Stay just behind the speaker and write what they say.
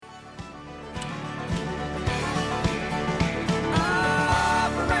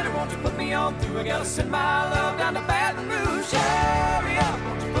I gotta send my love down to Baton Rouge. Hurry up,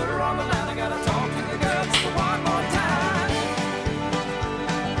 won't you put her on the line? I gotta talk to the girl just for one more time.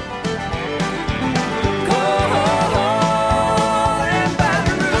 Calling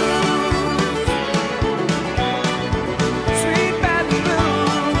Baton Rouge, sweet Baton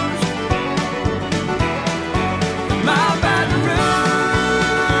Rouge, my Baton Rouge.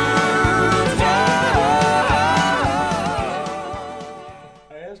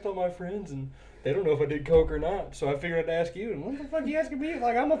 I asked all my friends, and they don't know if I did coke or not, so I figured I'd ask you. And what the fuck you asking me?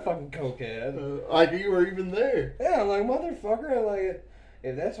 Like, I'm a fucking cokehead. Like you were even there. Yeah, I'm like, motherfucker. I'm like,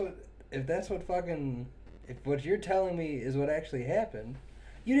 if that's what you're telling me is what actually happened,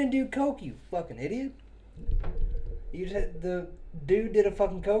 you didn't do coke, you fucking idiot. You just had, the dude did a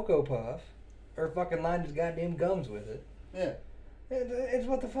fucking Cocoa Puff, or fucking lined his goddamn gums with it. Yeah. It's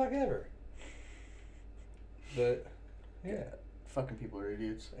what the fuck ever. But, yeah. Fucking people are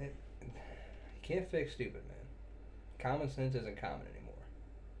idiots. You can't fix stupid, man. Common sense isn't common anymore.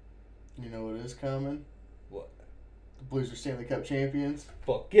 You know what is common? What? The Blues are Stanley Cup champions.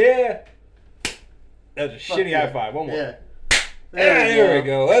 Fuck yeah! That was a Fuck shitty yeah. high five. One more. Yeah. There we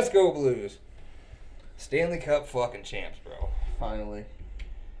go. Let's go Blues. Stanley Cup fucking champs, bro. Finally.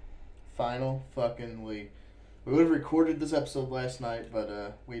 Final fucking league. We would have recorded this episode last night,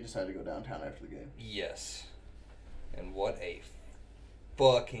 but we decided to go downtown after the game. Yes. And what a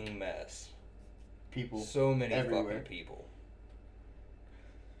fucking mess. People So many everywhere. fucking people.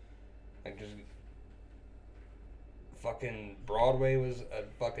 Like, just... Fucking Broadway was a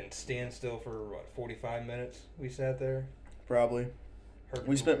fucking standstill for, 45 minutes we sat there? Probably. Heard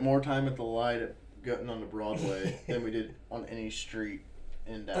We people- spent more time at the light at getting on the Broadway than we did on any street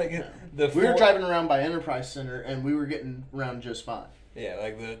in downtown. We were driving around by Enterprise Center, and we were getting around just fine. Yeah,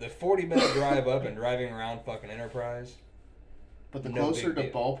 like the 40-minute drive up and driving around fucking Enterprise. But the No closer big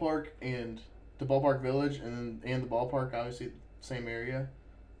to deal. Ballpark and the Ballpark Village and the Ballpark, obviously same area,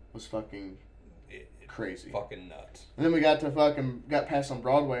 was fucking crazy. Fucking nuts. And then we got past on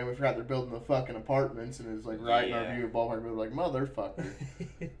Broadway, and we forgot they're building the fucking apartments, and it was like right in our Yeah. view of Ballpark. We were like, motherfucker.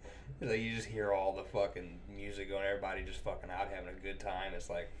 Like, you just hear all the fucking music going, everybody just fucking out having a good time. It's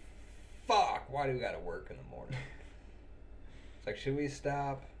like, fuck, why do we gotta work in the morning? It's like, should we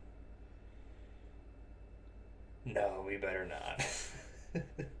stop? No, we better not.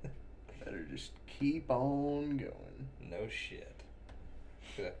 Better just keep on going. No shit.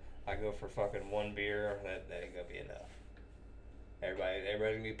 I go for fucking one beer, that ain't gonna be enough. Everybody's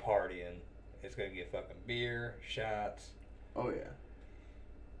gonna be partying. It's gonna get fucking beer, shots. Oh yeah.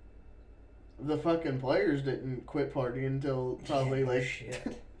 The fucking players didn't quit partying until probably like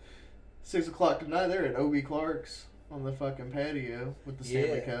shit. 6 o'clock tonight. They're at O.B. Clark's on the fucking patio with the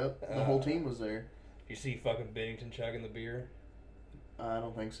Stanley Yeah. Cup. The whole team was there. You see fucking Bennington chugging the beer? I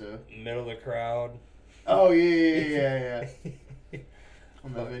don't think so. Middle of the crowd. Oh yeah.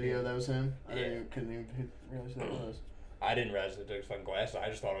 On the Fuck video, yeah. that was him. I Yeah. couldn't even realize who that was. I didn't realize they took his fucking glasses. I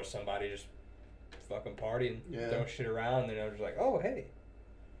just thought it was somebody just fucking partying, Yeah. throwing shit around, and then I was just like, oh, hey,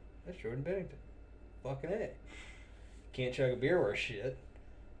 that's Jordan Bennington. Fucking A. Can't chug a beer worth shit,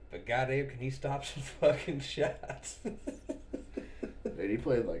 but goddamn, can he stop some fucking shots? Dude, he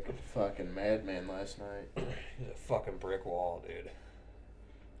played like a fucking madman last night. He's a fucking brick wall, dude.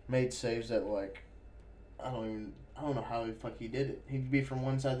 Made saves that like, I don't know how the fuck he did it. He'd be from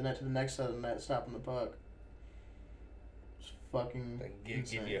one side of the net to the next side of the net, stopping the puck. It's fucking Like, give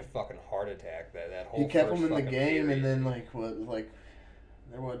insane. you a fucking heart attack. That whole He kept first him in the fucking game, and period. then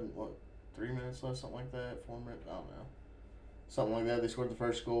there wasn't 3 minutes left, something like that, 4 minutes, I don't know, something like that. They scored the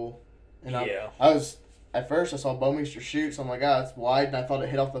first goal, and Yeah. I was at first I saw Bomeister shoot, so I'm like, it's wide, and I thought it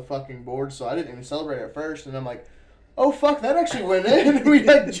hit off the fucking board, so I didn't even celebrate at first, and I'm like, oh fuck, that actually went in. And we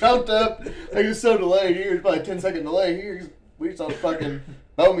like jumped up, like it was so delayed. It was probably a 10-second delay. Here we saw the fucking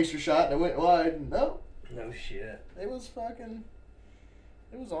Bomeister shot, and it went wide. And no shit. it was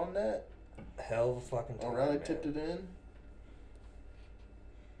on net. Hell of a fucking time, O'Reilly man. tipped it in.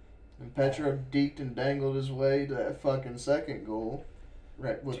 And Petrov deked and dangled his way to that fucking second goal.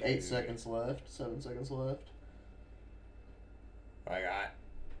 Right with 8 Dude. seconds left, 7 seconds left. Like,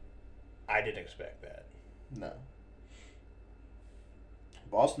 I didn't expect that. No.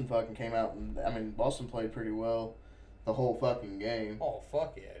 Boston fucking came out and Boston played pretty well the whole fucking game. Oh,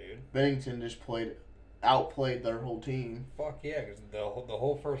 fuck yeah, dude. Bennington just outplayed their whole team. Fuck yeah, because the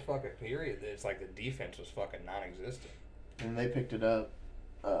whole first fucking period, it's like the defense was fucking non-existent. And they picked it up.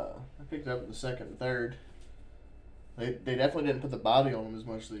 They picked it up in the second and third. They definitely didn't put the body on them as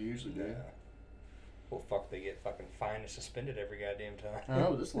much as they usually do. Well, fuck, they get fucking fined and suspended every goddamn time. I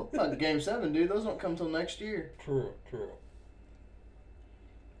know, this fucking Game 7, dude. Those don't come till next year. True.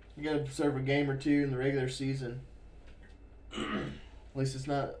 You gotta serve a game or two in the regular season. At least it's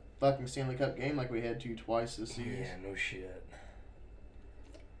not a fucking Stanley Cup game like we had to twice this season. Yeah, no shit.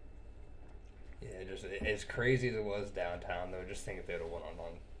 Yeah, just as crazy as it was downtown, though. Just think if they'd have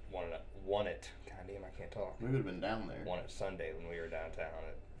won it. God damn, I can't talk. We would have been down there. Won it Sunday when we were downtown.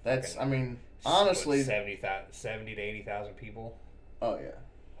 That's, fucking- I mean, honestly. What, 70 to 80,000 people. Oh yeah.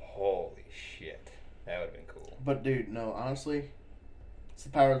 Holy shit, that would have been cool. But dude, no, honestly, it's the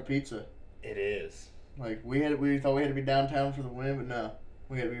power of the pizza. It is. Like we thought we had to be downtown for the win, but no,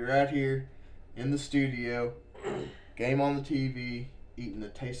 we had to be right here in the studio, game on the TV, eating the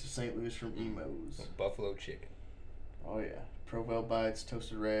taste of St. Louis from Emo's. Buffalo chicken. Oh yeah, Provel bites,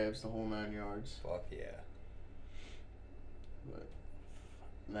 toasted rabs, the whole 9 yards. Fuck yeah. But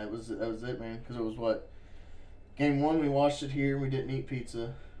that was it, man. Because it was what, game 1 we watched it here. We didn't eat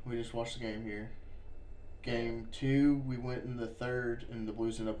pizza. We just watched the game here. Game 2 we went in the third, and the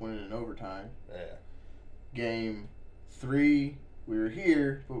Blues ended up winning in overtime. Yeah. Game 3 we were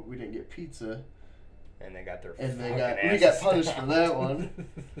here, but we didn't get pizza. And they got their And we fucking got asses punished for that stomped. one.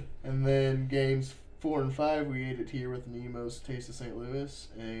 And then games 4 and 5 we ate it here with Nemo's Taste of St. Louis.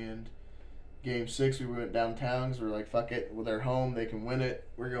 And game 6 we went downtown because we were like, fuck it, well, they're home, they can win it.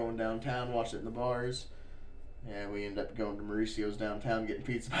 We're going downtown, watch it in the bars. Yeah, we ended up going to Mauricio's downtown getting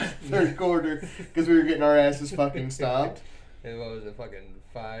pizza by the third quarter because we were getting our asses fucking stomped. And what was it, fucking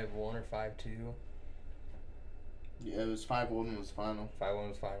 5-1 or 5-2? Yeah, it was 5-1 was the final. 5-1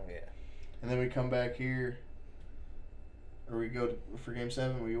 was final, yeah. And then we come back here, or we go for game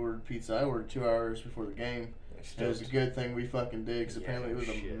 7, we ordered pizza. I ordered 2 hours before the game. And it was a good thing we fucking did because apparently it was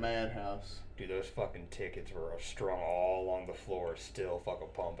a madhouse. Dude, those fucking tickets were strung all along the floor, still fucking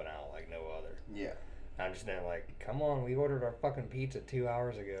pumping out like no other. Yeah. I'm just there like, come on, we ordered our fucking pizza 2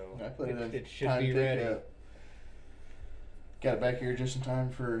 hours ago. I put it in It should time be ready. pickup. Got it back here just in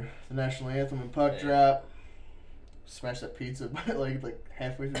time for the national anthem and puck drop. Smashed that pizza by like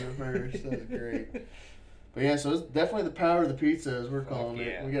halfway through the first. That was great. But yeah, so it's definitely the power of the pizza as we're calling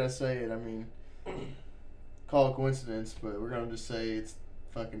it. We gotta say it. I mean, call it coincidence, but we're gonna just say it's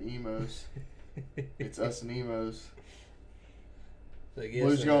fucking Emo's. It's us and Emo's. So I guess,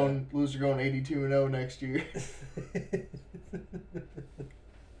 Blues are going 82-0 next year.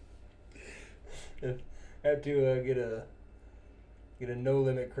 I have to get a no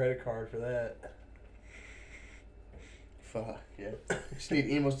limit credit card for that. Fuck yeah! Just need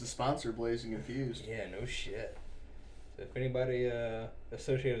Emo's to sponsor Blazing Confused. Yeah, no shit. So if anybody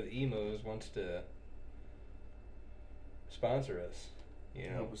associated with Emos wants to sponsor us, you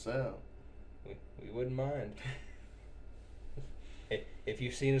know, Help us out. we wouldn't mind. If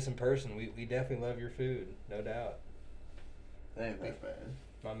you've seen us in person, we definitely love your food, no doubt. That ain't that bad.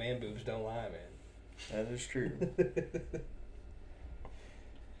 My man boobs don't lie, man. That is true.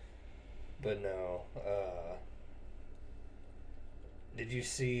 But no, did you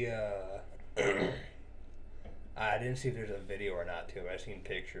see, I didn't see if there's a video or not to it, but I've seen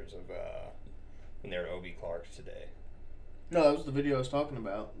pictures of, when they were at O.B. Clark's today. No, that was the video I was talking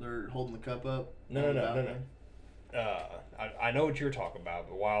about. They're holding the cup up. No. I know what you're talking about,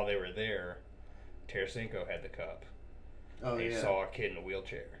 but while they were there, Tarasenko had the cup. Oh, and he yeah. saw a kid in a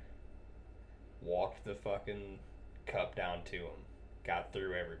wheelchair. Walked the fucking cup down to him. Got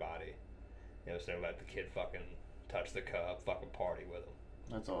through everybody. You know, so let the kid fucking touch the cup, fucking party with him.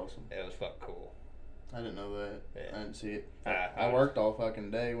 That's awesome. It was fucking cool. I didn't know that. Yeah. I didn't see it. I I worked all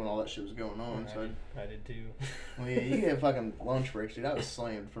fucking day when all that shit was going on. So I did too. well, yeah, you get fucking lunch breaks, dude. I was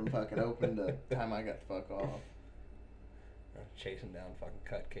slammed from fucking open to the time I got the fuck off. Chasing down fucking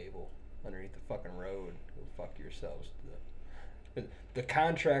cut cable underneath the fucking road. Go fuck yourselves. The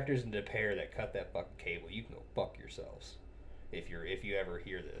contractors in Des Peres that cut that fucking cable, you can go fuck yourselves. If you ever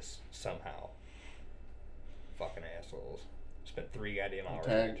hear this somehow. Fucking assholes. Spent 3 goddamn hours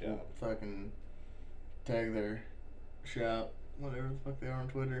on that job. Fucking tag their shop, whatever the fuck they are on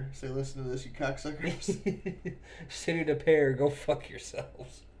Twitter. Say, listen to this, you cocksuckers. City Des Peres, go fuck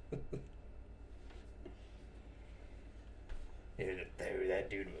yourselves. Dude, that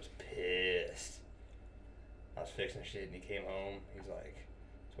dude was pissed. I was fixing shit and he came home. He's like,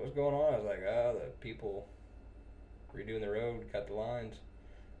 so what's going on? I was like, the people redoing the road, cut the lines.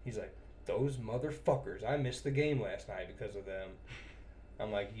 He's like, those motherfuckers. I missed the game last night because of them.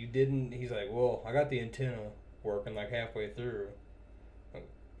 I'm like, you didn't? He's like, well, I got the antenna working like halfway through. Like,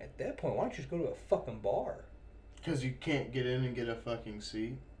 at that point, why don't you just go to a fucking bar? Because you can't get in and get a fucking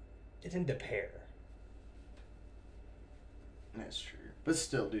seat. It's in Des Peres. That's true. But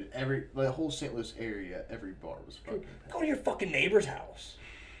still, dude, the whole St. Louis area, every bar was fucking packed. Go to your fucking neighbor's house.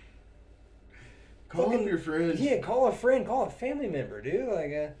 Call fucking- up your friend. Yeah, call a friend, call a family member, dude.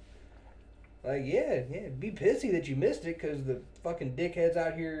 Like, Like, yeah, be pissy that you missed it because the fucking dickheads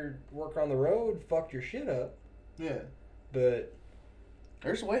out here working on the road fucked your shit up. Yeah. But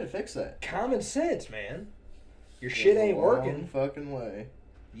There's a way to fix that. common sense, man. Your shit ain't working. Fucking way.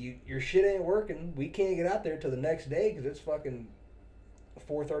 Your shit ain't working. We can't get out there till the next day because it's fucking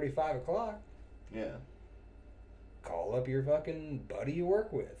 4:30, 5 o'clock. Yeah. Call up your fucking buddy you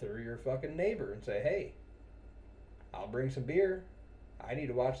work with or your fucking neighbor and say, hey, I'll bring some beer. I need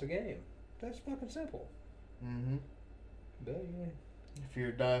to watch the game. That's fucking simple. Mm-hmm. But yeah. If you're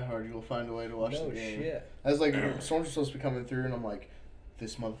a diehard, you'll find a way to watch No the game. shit. I was like, storms are supposed to be coming through, and I'm like,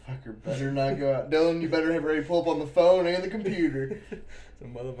 this motherfucker better not go out. Dylan, you better have ready to pull up on the phone and the computer. So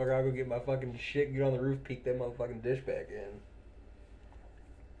motherfucker, I'll go get my fucking shit, get on the roof, peek that motherfucking dish back in.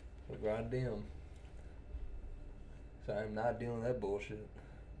 So goddamn. So I'm not dealing with that bullshit.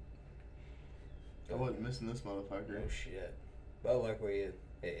 I wasn't missing this motherfucker. No shit. But luckily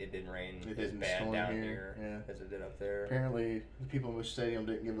it didn't rain It as didn't bad storm down here, here yeah. as it did up there. Apparently, the people in the stadium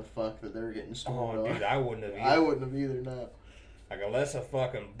didn't give a fuck that they were getting stormed Oh, on. dude, I wouldn't have either. I wouldn't have either, no. Like, unless a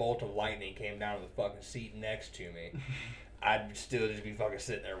fucking bolt of lightning came down to the fucking seat next to me, I'd still just be fucking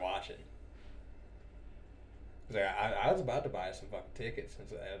sitting there watching. 'Cause I was about to buy some fucking tickets. And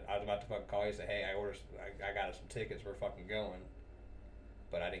so I was about to fucking call you and say, hey, I got us some tickets. We're fucking going.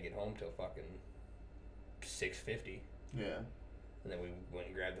 But I didn't get home till fucking 6:50. Yeah. And then we went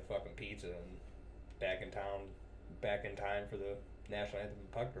and grabbed the fucking pizza and back in time for the national anthem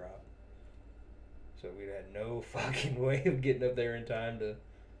and puck drop. So we had no fucking way of getting up there in time to.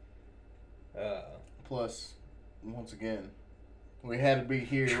 Plus, once again, we had to be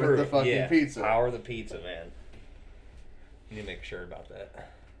here True, with the fucking yeah. pizza. Power the pizza, man. You need to make sure about that.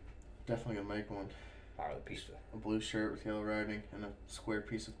 Definitely gonna make one. Power the pizza. A blue shirt with yellow writing and a square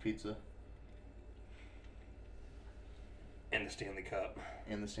piece of pizza. And the Stanley Cup.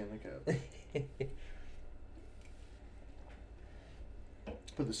 And the Stanley Cup.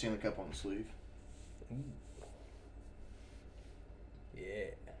 Put the Stanley Cup on the sleeve. Ooh. Yeah.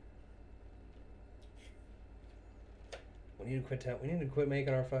 We need to quit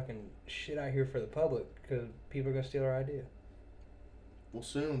making our fucking shit out here for the public because people are gonna steal our idea. Well,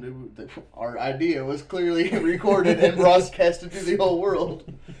 soon, dude. Our idea was clearly recorded and broadcasted to the whole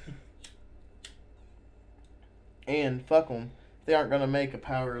world. And fuck them. They aren't gonna make a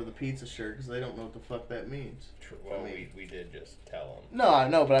Power of the Pizza shirt because they don't know what the fuck that means. True. Well, I mean, we did just tell No, I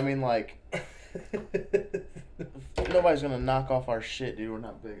know, but I mean, like, them. nobody's gonna knock off our shit, dude. We're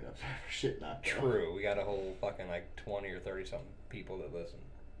not big enough to have our shit knocked off. True. We got a whole fucking like 20 or 30 something people that listen.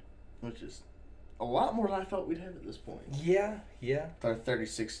 Which is a lot more than I thought we'd have at this point. Yeah. Yeah. With our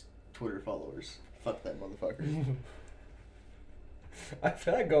 36 Twitter followers. Fuck that motherfucker. I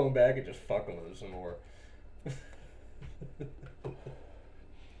feel like going back and just fucking with him some more.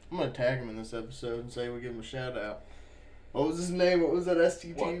 I'm gonna tag him in this episode and say we give him a shout out. What was his name? What was that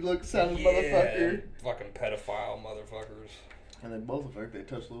STT look sounding motherfucker? Fucking pedophile motherfuckers. And they both look like they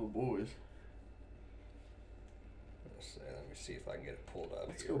touch little boys. Let me see if I can get it pulled up.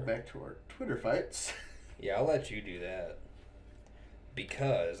 Let's here. go back to our Twitter fights. Yeah, I'll let you do that.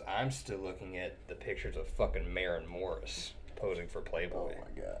 Because I'm still looking at the pictures of fucking Maren Morris posing for Playboy. Oh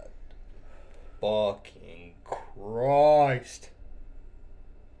my god. Fucking Christ.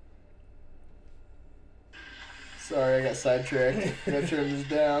 Sorry, I got sidetracked. Gotta turn this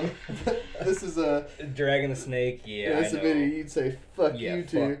down. This is a... Dragging the Snake, yeah, That's I a know. video you'd say, fuck Yeah, you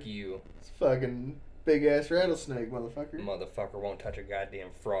too. fuck you. It's fucking big ass rattlesnake, motherfucker. Motherfucker won't touch a goddamn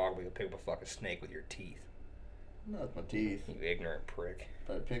frog, but you'll pick up a fucking snake with your teeth. Not with my teeth. You ignorant prick.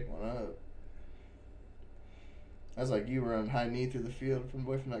 If I pick one up. That's like you running high knee through the field from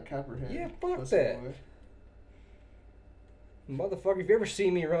away from that copperhead. Yeah, fuck Pussy that. boy. Motherfucker, if you ever see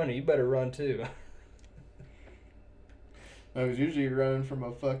me running, you better run too. I was usually running from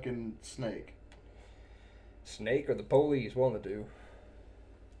a fucking snake. Snake or the police, one of the two.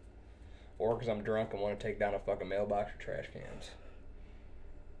 Or because I'm drunk and want to take down a fucking mailbox or trash cans.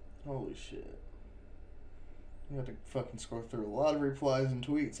 Holy shit. I had to fucking scroll through a lot of replies and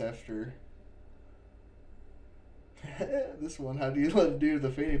tweets after this one. How do you let a dude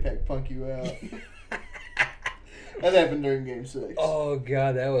with a fanny pack punk you out? That happened during Game 6. Oh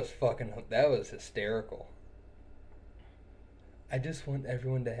god, that was hysterical. I just want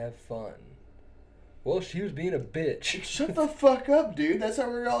everyone to have fun. Well, she was being a bitch. Shut the fuck up, dude. That's how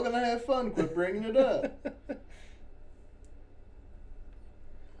we're all gonna have fun. Quit bringing it up.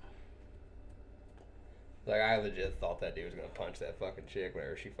 Like, I legit thought that dude was gonna punch that fucking chick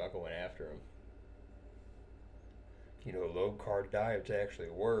whenever she fucking went after him. You know, low carb diets actually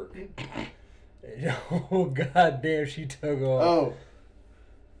work. Oh god damn, she took off. Oh.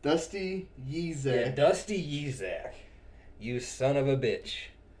 Dusty Yeah, Yezak. Dusty Yezak. You son of a bitch.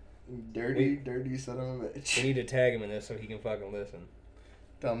 Dirty son of a We bitch. need to tag him in this so he can fucking listen.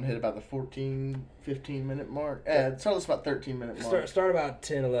 Tell him to hit about the 14, 15 minute mark. It's almost about 13-minute mark. Start about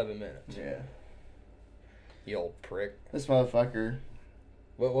 10, 11 minutes. Yeah. You old prick. This motherfucker.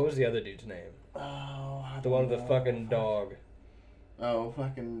 What was the other dude's name? Oh, The one with the fucking dog. Oh,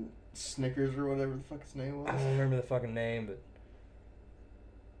 fucking Snickers or whatever the fuck his name I was. don't remember the fucking name, but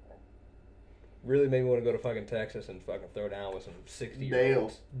really made me want to go to fucking Texas and fucking throw down with some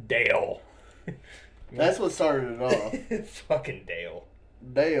 60-year-olds. Dale. That's what started it off. Fucking Dale.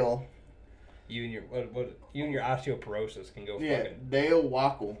 Dale. You and your you and your osteoporosis can go Yeah, fucking Dale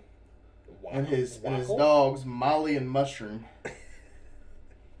Wackel. And his dogs, Molly and Mushroom.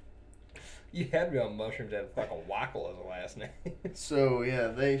 You had me on mushrooms that fucking Wackel as a last name. So, yeah,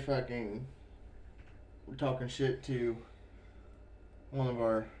 they fucking were talking shit to one of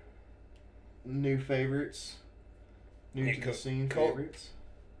our new favorites. New Hey, to the scene Cole- favorites.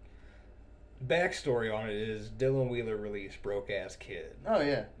 Backstory on it is Dylan Wheeler released Broke Ass Kid, Oh,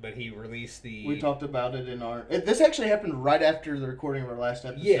 yeah. but he released the. We talked about it in our... This actually happened right after the recording of our last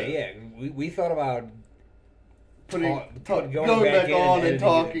episode. Yeah. We thought about Going going back in on and editing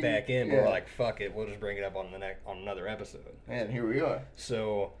talking. it back in, but Yeah. we're like, fuck it, we'll just bring it up on another episode. And here we are.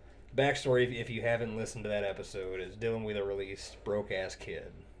 So, backstory, if you haven't listened to that episode, is Dylan Wheeler released Broke Ass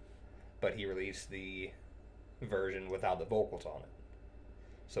Kid, but he released the version without the vocals on it.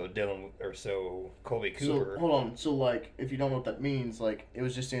 So Colby Cooper. So, hold on. So, like, if you don't know what that means, like, it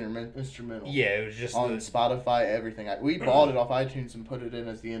was just instrumental. Yeah, it was just On Spotify, everything. We bought it off iTunes and put it in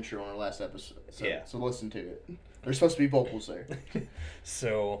as the intro on our last episode. So, Yeah. So listen to it. There's supposed to be vocals there.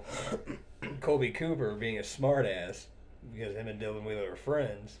 So, Colby Cooper, being a smartass, because him and Dylan Wheeler are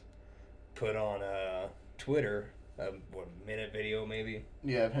friends, put on Twitter a minute video maybe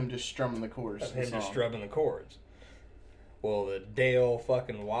Yeah, of him just strumming the chorus. of him just strumming the chords. Well, the Dale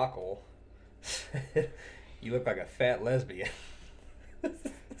fucking Wackel said, "You look like a fat lesbian."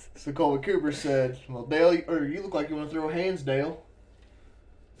 So Colby Cooper said, "Well, Dale, you look like you want to throw hands, Dale."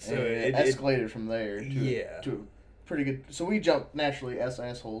 So And it escalated from there. To a pretty good. So we jumped naturally as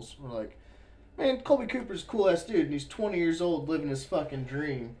assholes. We're like, man, Colby Cooper's a cool ass dude, and he's 20 years old living his fucking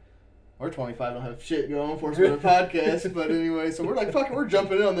dream. We're 25, don't have shit going for us with a podcast, but anyway, so we're like, fuck it, we're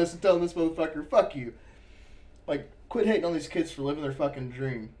jumping in on this and telling this motherfucker, fuck you. Like, quit hating on these kids for living their fucking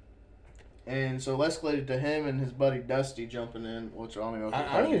dream. And so it escalated to him and his buddy Dusty jumping in, which I don't know if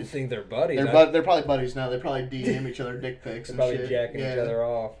I don't even think they're buddies. they're probably buddies now. They probably DM each other dick pics They're and probably shit. jacking Yeah. each other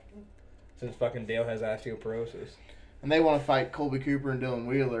off. Since fucking Dale has osteoporosis. And they want to fight Colby Cooper and Dylan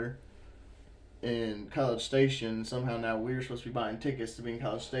Wheeler in College Station. Somehow now we were supposed to be buying tickets to be in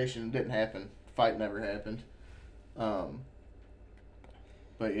College Station. It didn't happen. Fight never happened. But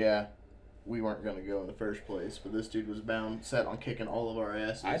yeah, we weren't going to go in the first place. But this dude was set on kicking all of our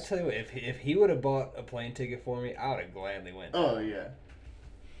asses. I tell you what, if he would have bought a plane ticket for me, I would have gladly went. Oh, yeah.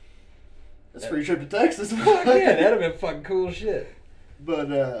 That's a That- free trip to Texas. Fuck yeah, that'd have been fucking cool shit.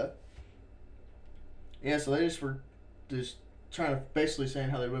 But, yeah, so they just were just trying to basically saying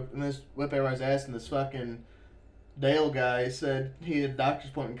how they whip everybody's ass, and this fucking Dale guy said he had a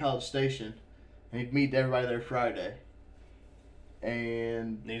doctor's appointment in College Station, and he'd meet everybody there Friday.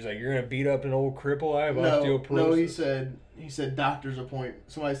 And And he's like, "You're gonna beat up an old cripple? I have osteoporosis." no, he said doctor's appointment.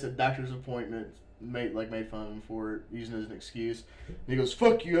 Somebody said doctor's appointment. Made fun of him for it, using it as an excuse. And he goes,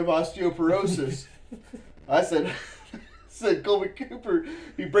 "Fuck you, have osteoporosis." I said Colby Cooper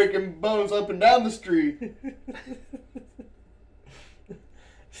be breaking bones up and down the street.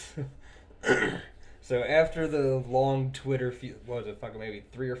 So after the long Twitter, what was it, fucking maybe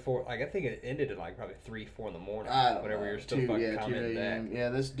 3 or 4? Like I think it ended at like probably 3, 4 in the morning. I don't whenever know. you're still 2 fucking commenting a.m. back. Yeah,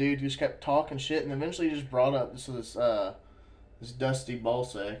 this dude just kept talking shit, and eventually he just brought up this Dusty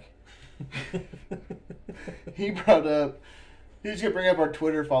Ballsack. He just kept bringing up our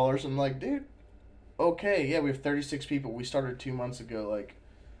Twitter followers. I'm like, dude, okay, yeah, we have 36 people. We started 2 months ago. Like,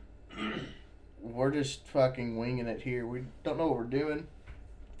 we're just fucking winging it here. We don't know what we're doing.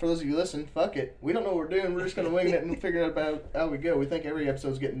 For those of you listen, fuck it. We don't know what we're doing. We're just gonna wing it and figure out about how we go. We think every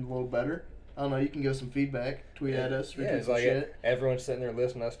episode's getting a little better. I don't know. You can give us some feedback. Tweet at us. Yeah, retweet it's some like shit. everyone's sitting there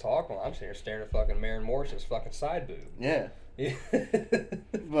listening to us talk while I'm sitting here staring at fucking Maren Morrison's fucking side boob. Yeah. Yeah.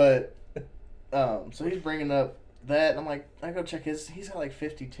 But, so he's bringing up that, and I'm like, I go check he's got like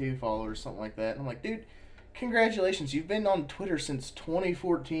 52 followers, something like that. And I'm like, dude, congratulations. You've been on Twitter since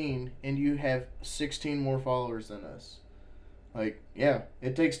 2014, and you have 16 more followers than us. Like, yeah,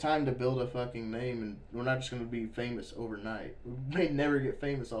 it takes time to build a fucking name, and we're not just going to be famous overnight. We may never get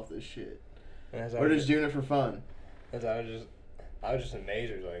famous off this shit. We're just doing it for fun. As I was just I was just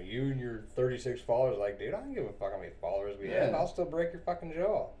amazed. It was like, you and your 36 followers. Like, dude, I don't give a fuck how many followers we have. Yeah. I'll still break your fucking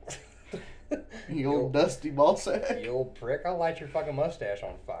jaw. You old dusty ball sack. You old prick. I'll light your fucking mustache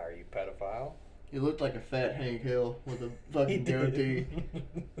on fire, you pedophile. You looked like a fat Hank Hill with a fucking goatee.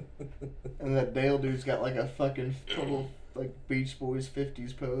 And that Dale dude's got like a fucking total like Beach Boys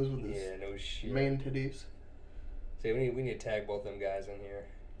 50s pose with his Yeah, no shit. man titties. See, we need to tag both them guys in here.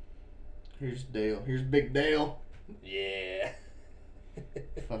 Here's Dale. Here's Big Dale. Yeah.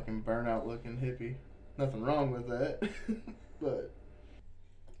 Fucking burnout looking hippie. Nothing wrong with that. But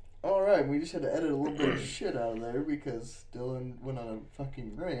alright, we just had to edit a little bit of shit out of there because Dylan went on a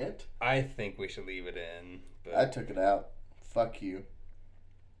fucking rant. I think we should leave it in. But I took it out. Fuck you.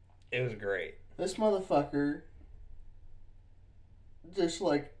 it was great. This motherfucker just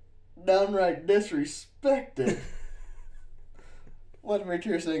like downright disrespected Vladimir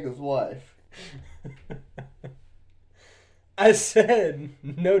Tarasenko's wife. I said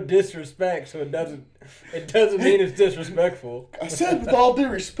no disrespect, so it doesn't mean it's disrespectful. I said with all due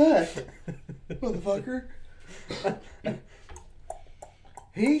respect, motherfucker.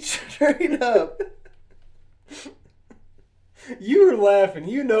 He straight up. You were laughing.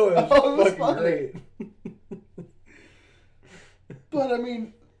 You know it was, Oh, it was fucking funny. great. But I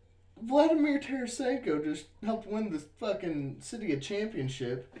mean, Vladimir Tarasenko just helped win this fucking city a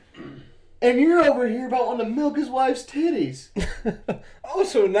championship. And you're over here about wanting to milk his wife's titties.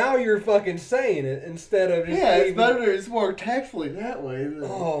 Also, now you're fucking saying it instead of just Yeah, it's leaving- better. It's more tactfully that way. Than,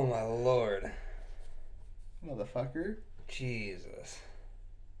 Oh my lord. motherfucker. Jesus.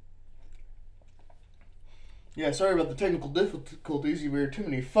 Yeah, sorry about the technical difficulties. You were too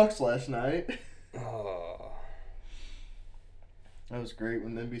many fucks last night. Oh. That was great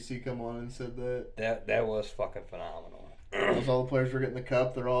when NBC come on and said that. That was fucking phenomenal. As all the players were getting the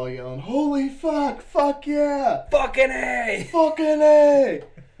cup, they're all yelling, "Holy fuck! Fuck yeah! Fucking A! Fucking A!"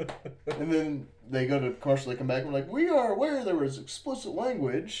 And then they go to commercial, they come back and we're like, "We are aware there was explicit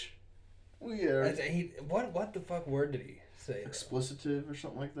language. We are What the fuck word did he say? explicitive or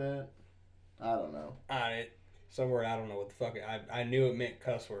something like that." I don't know. Some word I don't know what the fuck. I knew it meant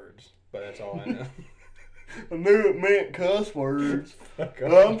cuss words, but that's all I know. I knew it meant cuss words. Fuck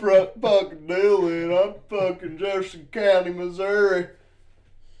I'm off. from fucking Dillon. I'm fucking Jefferson County, Missouri.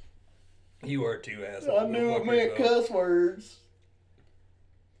 You are too, asshole. I knew Go it fuck meant yourself. cuss words.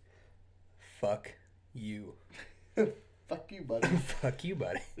 Fuck you. Fuck you, buddy. Fuck you,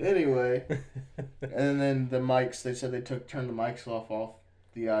 buddy. Anyway, and then the mics, they said they turned the mics off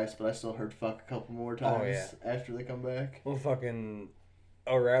the ice, but I still heard fuck a couple more times yeah. after they come back. Well, fucking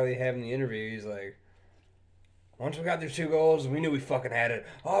O'Reilly having the interview, he's like, once we got these 2 goals, we knew we fucking had it.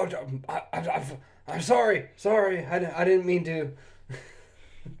 Oh, I'm sorry. I didn't mean to.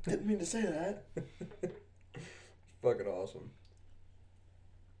 Didn't mean to say that. Fucking awesome.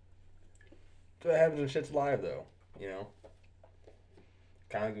 That's what happens when shit's live, though. You know?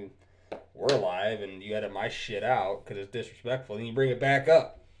 Kind of, we're live, and you edit my shit out because it's disrespectful, and you bring it back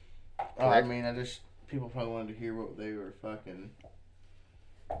up. Oh, I mean, people probably wanted to hear what they were fucking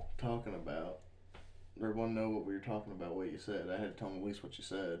talking about. Or want to know what we were talking about, what you said. I had to tell them at least what you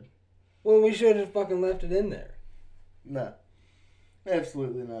said. Well, we should have fucking left it in there. No.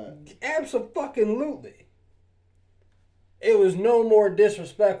 Absolutely not. Abso-fucking-lutely. It was no more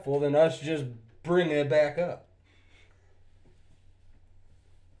disrespectful than us just bringing it back up.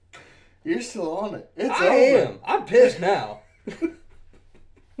 You're still on it. It's I over. am. I'm pissed now. You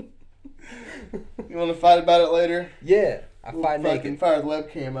want to fight about it later? Yeah. I We'll fight fucking naked. fire the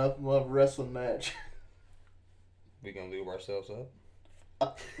webcam up and we'll have a wrestling match. We gonna lube ourselves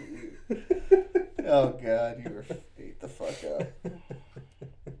up? Oh god, you were eat the fuck up.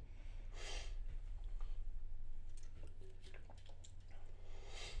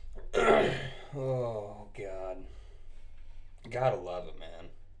 Oh, God. Gotta love it, man.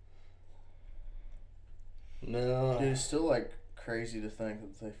 No. Dude, it's still like crazy to think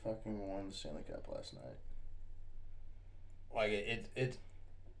that they fucking won the Stanley Cup last night. Like,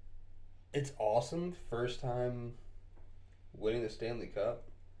 it's awesome. First time winning the Stanley Cup.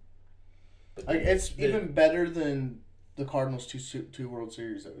 But Like it's even better than the Cardinals' two World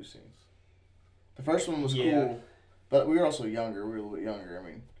Series that we've seen. The first one was Yeah. cool, but we were also younger. We were a little bit younger. I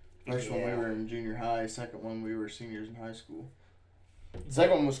mean, first one we Yeah. were in junior high. Second one we were seniors in high school. The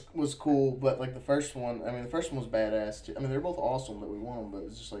second one was cool, but like the first one, I mean, the first one was badass too. I mean, they're both awesome that we won them, but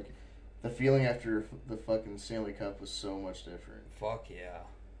it's just like the feeling after the fucking Stanley Cup was so much different. Fuck yeah.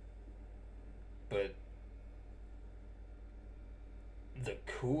 But the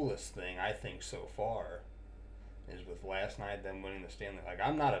coolest thing I think so far is with last night them winning the Stanley. Like,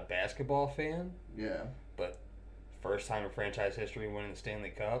 I'm not a basketball fan, Yeah. but first time in franchise history winning the Stanley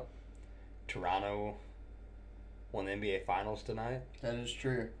Cup. Toronto won the NBA Finals tonight. That is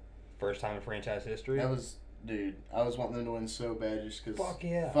true. First time in franchise history. That was, dude, I was wanting them to win so bad just because. Fuck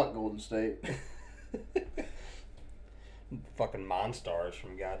yeah. Fuck Golden State. Fucking Monstars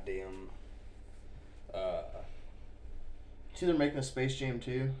from goddamn. See, they're making a Space Jam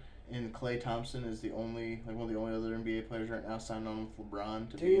 2, and Klay Thompson is the only, like, one of the only other NBA players right now signed on with LeBron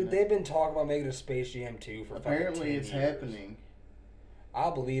to be in Dude, it. they've been talking about making a Space Jam 2 for Apparently, fucking 10 it's years. happening.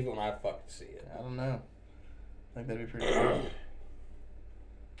 I'll believe it when I fucking see it. I don't know. I think that'd be pretty cool.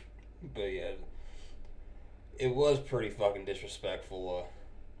 But yeah, it was pretty fucking disrespectful.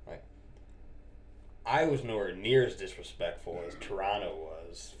 Like, I was nowhere near as disrespectful as Toronto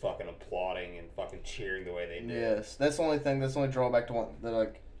was, fucking applauding and fucking cheering the way they did. Yes, that's the only thing. That's the only drawback to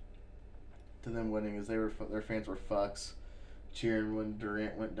to them winning is their fans were fucks, cheering when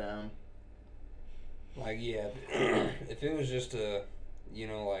Durant went down. Like, yeah, if it was just a, you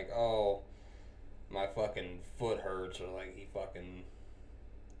know, like, oh, my fucking foot hurts, or like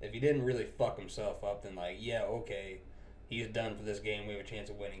if he didn't really fuck himself up, then like, yeah, okay, he's done for this game. We have a chance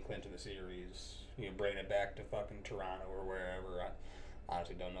of winning, clinching the series, you know, bringing it back to fucking Toronto or wherever. I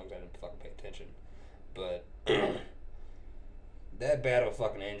honestly don't know because I didn't fucking pay attention. But that bad of a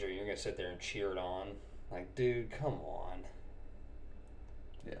fucking injury, you're gonna sit there and cheer it on. Like, dude, come on.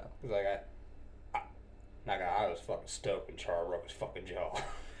 Yeah. Cause like I was fucking stoked when Char broke his fucking jaw.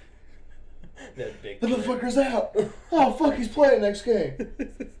 That big. The trick. motherfucker's out. Oh fuck, he's playing next game.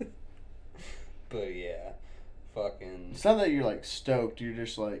 But yeah, fucking It's not that you're like stoked. You're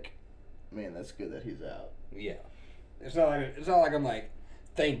just like, man, that's good that he's out. yeah. It's not like I'm like,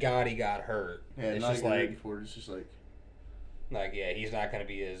 thank God he got hurt. Yeah, It's not just like like before. It's just like, yeah, he's not gonna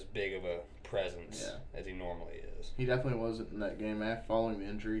be as big of a presence Yeah. as he normally is. he definitely wasn't in that game. After following the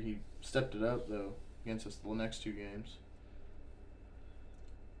injury, he stepped it up though against us the next two games.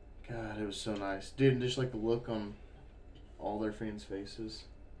 God, it was so nice, dude. And just like the look on all their fans' faces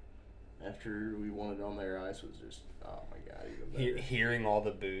after we won it on their eyes was just, oh my god, even better. Hearing all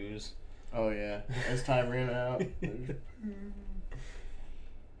the boos. Oh yeah, as time ran out.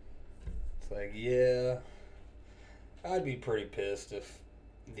 It's like, yeah, I'd be pretty pissed if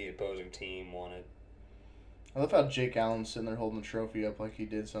the opposing team won it. I love how Jake Allen's sitting there holding the trophy up like he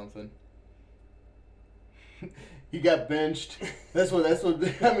did something. He got benched. That's what.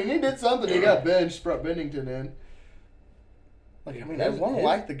 I mean, he did something. He got benched. Brought Bennington in. Like, I mean, I want to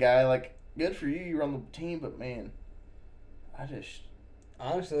like the guy. Like, good for you. You're on the team, but man, I just.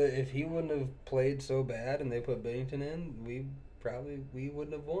 Honestly, if he wouldn't have played so bad and they put Bennington in, we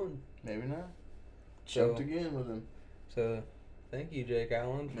wouldn't have won. Maybe not. So- Choked again with him. So, thank you, Jake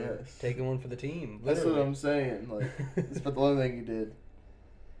Allen, for Yes. taking one for the team. That's what literally. I'm saying. Like, that's about the only thing he did.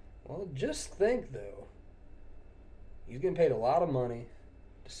 Well, just think though. He's getting paid a lot of money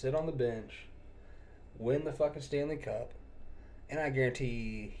to sit on the bench, win the fucking Stanley Cup, and I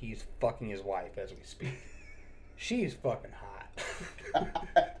guarantee he's fucking his wife as we speak. She's fucking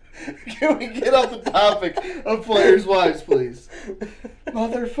hot. Can we get off the topic of players' wives, please?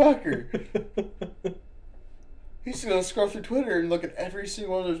 Motherfucker. He's gonna scroll through Twitter and look at every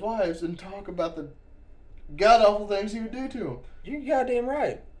single one of those wives and talk about the god awful things he would do to them. You're goddamn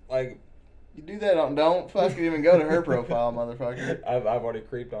right. Like, You do that on don't fucking even go to her profile, motherfucker. I've already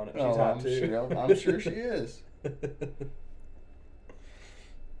creeped on it. She's hot I'm too. Sure, I'm sure she is.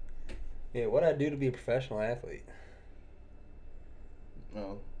 Yeah, what'd I do to be a professional athlete?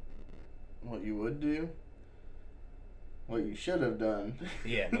 Well, what you would do? What you should have done.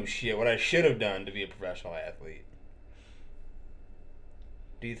 Yeah, no shit. What I should have done to be a professional athlete.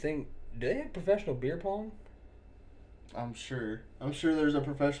 Do they have professional beer pong? I'm sure. I'm sure there's a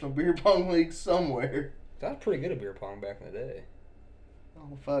professional beer pong league somewhere. I was pretty good at beer pong back in the day.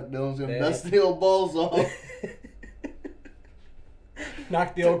 Oh fuck, Dylan's gonna Yeah. dust the old balls off.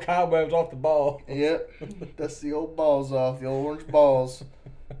 Knock the old cobwebs off the ball. Yep, dust the old balls off, the old orange balls.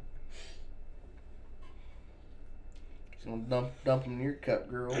 Just gonna dump them in your cup,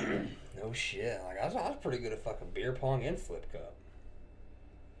 girl. No shit. Like I was pretty good at fucking beer pong and flip cup.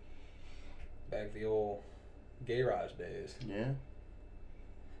 Back the old garage days. Yeah.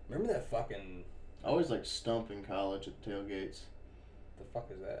 Remember that fucking... I always like stump in college at tailgates. The fuck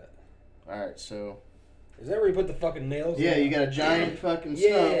is that? Alright, so. Is that where you put the fucking nails Yeah, in? you got a giant fucking Yeah.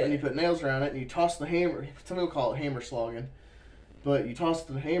 stump and you put nails around it and you toss the hammer. Some people call it hammer slogging. But you toss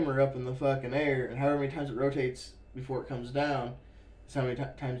the hammer up in the fucking air and however many times it rotates before it comes down, that's how many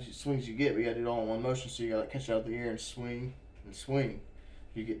times swings you get. But you gotta do it all in one motion, so you gotta catch it out of the air and swing and swing.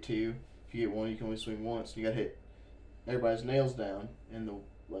 If you get two, if you get one, you can only swing once. You gotta hit everybody's nails down, and the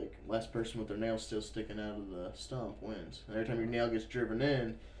like last person with their nail still sticking out of the stump wins. And every time your nail gets driven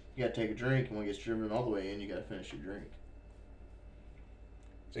in, you gotta take a drink, and when it gets driven all the way in, you gotta finish your drink.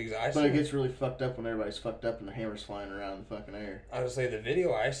 See, 'cause But it gets really fucked up when everybody's fucked up and the hammer's flying around in the fucking air. I would say the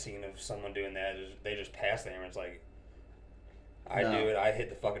video I seen of someone doing that is they just pass the hammer. It's like, I No. do it. I hit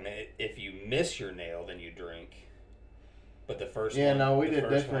the fucking nail. If you miss your nail, then you drink. But the first Yeah, one, no, we the did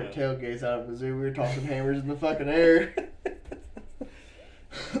first different one- tailgates out of the zoo. We were tossing hammers in the fucking air.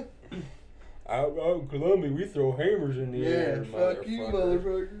 Out in Columbia, we throw hammers in the Yeah, air. fuck you,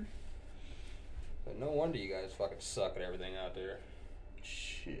 motherfucker. But no wonder you guys fucking suck at everything out there.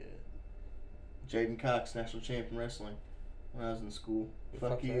 Shit. Jaden Cox, national champion wrestling. When I was in school. Who Fuck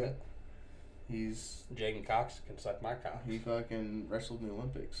fuck's you. that? He's Jaden Cox can suck my cock. he fucking wrestled in the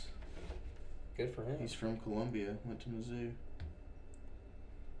Olympics. Good for him. He's from Columbia. Went to Mizzou.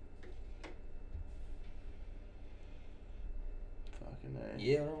 Fucking A.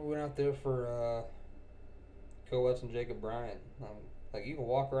 Yeah, I remember we went out there for Co-West and Jacob Bryant. Like, you can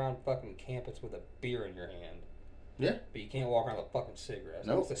walk around fucking campus with a beer in your hand. Yeah. But you can't walk around with fucking cigarettes.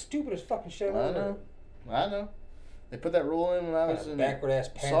 Nope. It's the stupidest fucking shit I've I ever know. heard. I know. They put that rule in when I was in Backward ass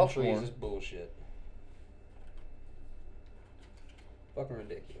patent sophomore. trees is bullshit. Fucking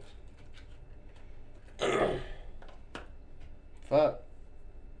ridiculous. Fuck.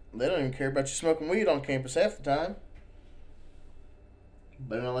 They don't even care about you smoking weed on campus half the time.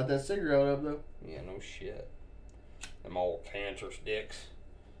 Better not let that cigarette up though. Yeah, no shit. Them old cancer sticks.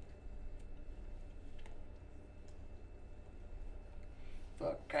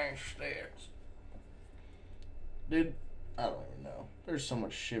 Fuck cancer sticks. Dude, I don't even know. There's so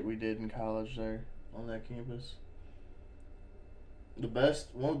much shit we did in college there on that campus. One of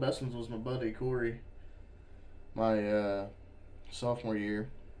the best ones was my buddy Corey. My sophomore year.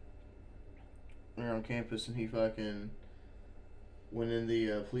 We were on campus and he fucking went in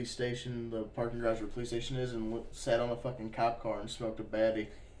the police station, the parking garage where the police station is, and sat on a fucking cop car and smoked a baddie.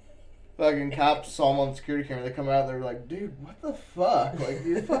 Fucking cops saw him on the security camera. They come out and they're like, dude, what the fuck? Like,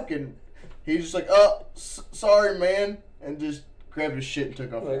 you fucking... He's just like, oh, sorry, man. And just grabbed his shit and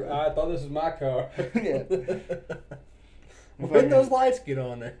took off. Like, I thought this was my car. Yeah. When those lights get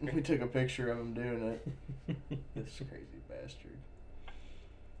on there. We took a picture of him doing it. This crazy bastard.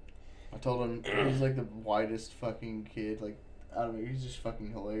 I told him he's like the whitest fucking kid. Like, I don't know, he's just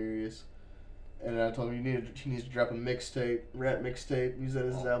fucking hilarious. And I told him he needs to drop a mixtape, rap mixtape, use that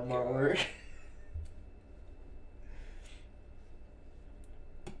as his album God. artwork.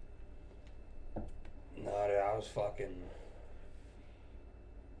 No, dude, I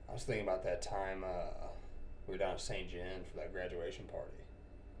was thinking about that time we were down at St. John for that graduation party.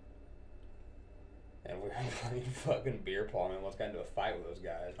 And we were playing fucking beer pong and almost got into a fight with those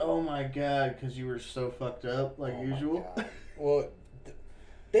guys. Oh my god, because you were so fucked up, like Oh my usual. God. Well,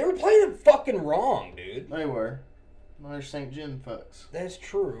 they were playing it fucking wrong, dude. They were. They're St. John fucks. That's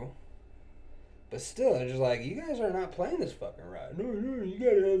true. But still, it's just like, you guys are not playing this fucking right. No, you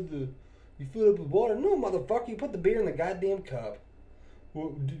gotta have you fill up with water. No, motherfucker, you put the beer in the goddamn cup.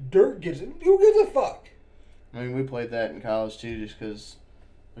 Well, dirt gets it. Who gives a fuck? I mean, we played that in college too, just because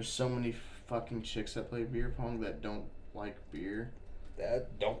there's so many fucking chicks that play beer pong that don't like beer.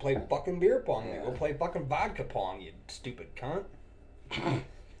 That don't play fucking beer pong. Yeah. Go play fucking vodka pong, you stupid cunt.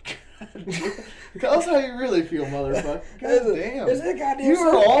 Tell us how you really feel, motherfucker. God damn. Is it goddamn You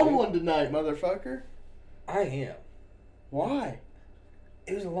were serious, on dude? one tonight, motherfucker. I am. Why?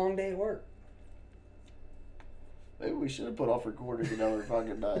 It was a long day at work. Maybe we should have put off recording another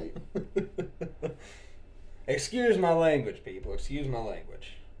fucking night. Excuse my language, people. Excuse my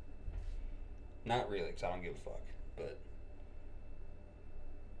language. Not really, because I don't give a fuck. But.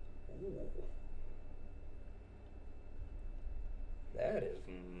 Ooh. That is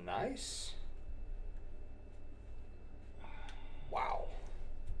nice. Wow.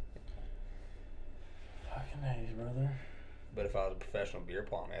 Fucking A's, brother. But if I was a professional beer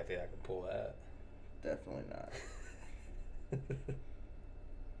pong athlete, I could pull that. Definitely not.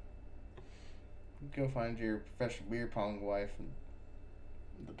 Go find your professional beer pong wife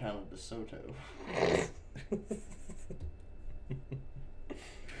in the town of DeSoto.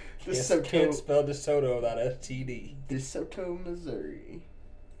 Can't spell DeSoto without STD. DeSoto, Missouri.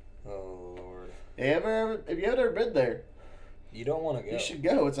 Oh, Lord. Have you ever been there? You don't want to go. You should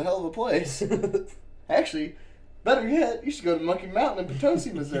go. It's a hell of a place. Actually, better yet, you should go to Monkey Mountain in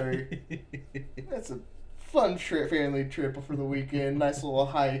Potosi, Missouri. That's a fun family trip for the weekend. Nice little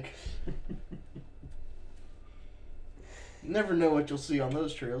hike. Never know what you'll see on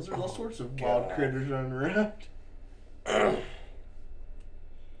those trails. There's all sorts of wild God. critters running around.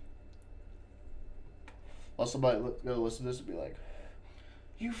 Well, somebody go listen to this and be like,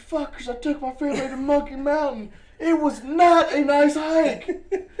 You fuckers, I took my family to Monkey Mountain. It was not a nice hike.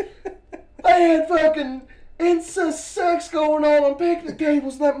 I had fucking incest sex going on picnic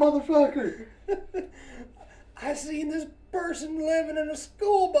tables in that motherfucker. I seen this person living in a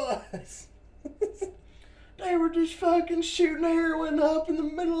school bus. They were just fucking shooting heroin up in the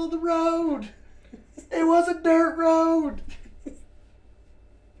middle of the road. It was a dirt road.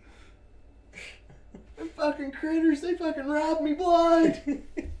 Them fucking critters, they fucking robbed me blind.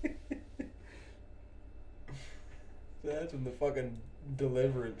 That's when the fucking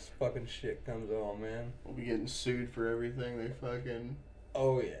Deliverance fucking shit comes on, man. We'll be getting sued for everything they fucking...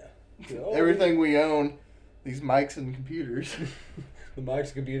 Oh, yeah. Oh, everything we own. These mics and computers. The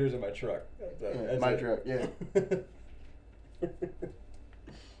mics, computers, and my truck. That's My it. truck, yeah.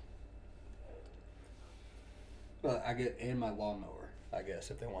 Well, and my lawnmower, I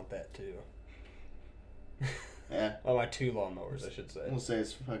guess, if they want that too. Yeah. Oh, my 2 lawnmowers, I should say. We'll say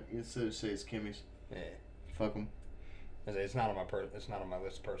it's Kimmy's. Yeah. Fuck them. It's not on my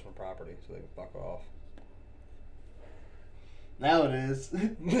list of personal property, so they can fuck off. Now it is.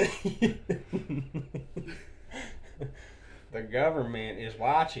 The government is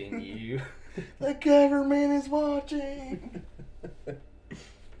watching you. The government is watching. It's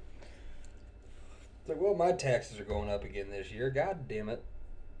like, well, my taxes are going up again this year. God damn it.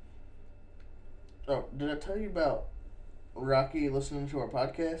 Oh, did I tell you about Rocky listening to our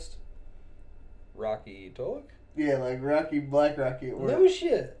podcast? Rocky Tolik? Yeah, like Rocky, Black Rocky at work. No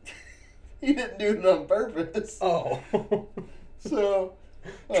shit. He didn't do it on purpose. Oh. So,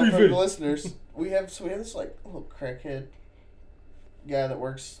 Tree for fit. the listeners, we have this like little crackhead guy that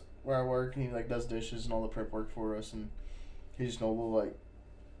works where I work, and he like does dishes and all the prep work for us, and he's just a little like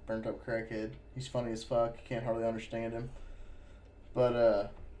burnt up crackhead. He's funny as fuck. You can't hardly understand him.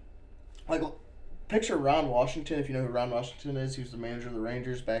 But like picture Ron Washington, if you know who Ron Washington is. He was the manager of the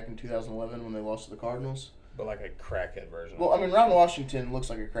Rangers back in 2011 when they lost to the Cardinals. But like a crackhead version. Well, I mean, Ron Washington looks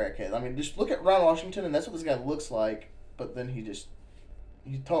like a crackhead. I mean, just look at Ron Washington, and that's what this guy looks like. But then he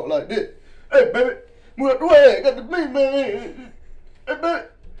talk like this. Hey, baby, move out the way. I got the meat, man. Hey,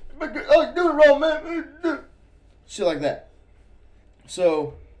 baby, oh, you doing it wrong, man. Shit like that.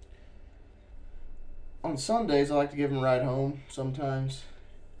 So, on Sundays, I like to give him a ride home sometimes.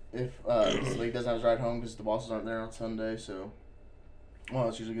 If he doesn't have his ride home because the bosses aren't there on Sunday, so one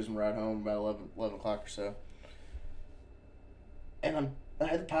of us usually gives him a ride home about 11 o'clock or so. And I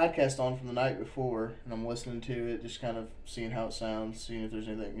had the podcast on from the night before, and I'm listening to it, just kind of seeing how it sounds, seeing if there's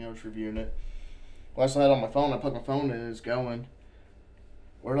anything, just reviewing it. Well, I still had it on my phone. I put my phone in, and it's going.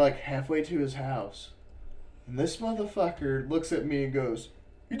 We're like halfway to his house, and this motherfucker looks at me and goes,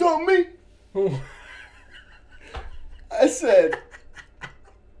 "You talking to me?" I said,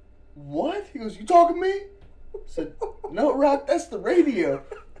 "What?" He goes, "You talking to me?" I said, "No, Rock, that's the radio."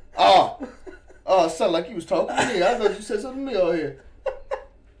 Oh, it sounded like he was talking to me. I thought you said something to me out here.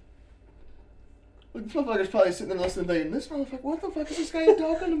 Look, this motherfucker's probably sitting there listening thinking, this motherfucker, what the fuck is this guy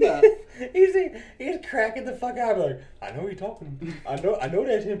talking about? he's cracking the fuck out. Like, I know he's talking. I know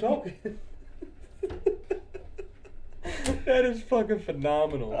that's him talking. That is fucking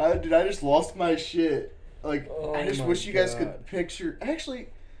phenomenal. Dude, I just lost my shit. Like, Oh I just my wish you guys God. could picture. Actually,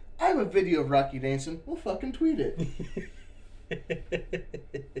 I have a video of Rocky dancing. We'll fucking tweet it.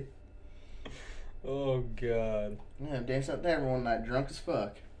 Oh God. Yeah, dancing out there one night, drunk as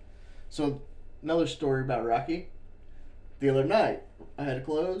fuck. So, another story about Rocky. The other night, I had to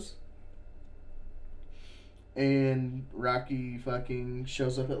close. And Rocky fucking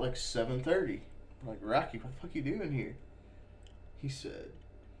shows up at like 7:30. I'm like, Rocky, what the fuck you doing here? He said,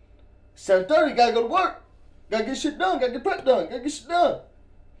 7:30, gotta go to work. Gotta get shit done, gotta get prep done, gotta get shit done.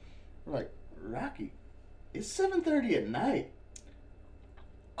 We're like, Rocky, it's 7:30 at night.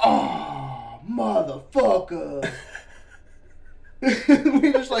 Oh, motherfucker.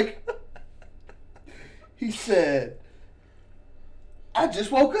 We just like, he said, I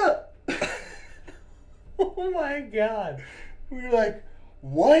just woke up. Oh my God. We were like,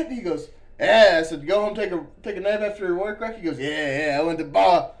 what? He goes, yeah. I said, go home, take a nap after work, Rocky. He goes, yeah, I went to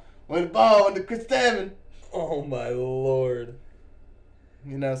bar, went to Chris Tavern. Oh my Lord.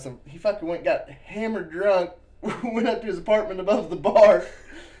 You know, he fucking went and got hammered drunk, went up to his apartment above the bar,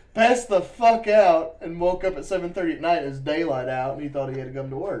 passed the fuck out, and woke up at 7:30 at night. It was daylight out, and he thought he had to come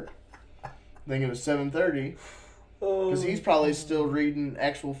to work. I think it was 7:30, because he's probably still reading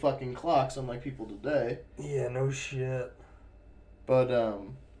actual fucking clocks, unlike people today. Yeah, no shit. But,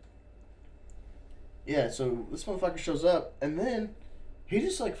 yeah, so this motherfucker shows up, and then he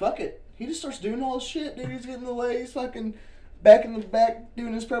just like, fuck it. He just starts doing all this shit, dude. He's getting in the way. He's fucking back in the back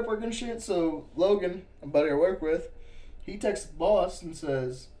doing his prep work and shit. So Logan, a buddy I work with, He texts the boss and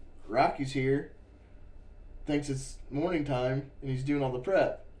says, Rocky's here. Thinks it's morning time, and he's doing all the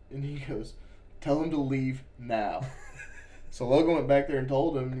prep. And he goes, tell him to leave now. So Logan went back there and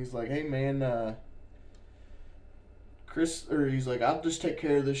told him, and he's like, hey, man, he's like, I'll just take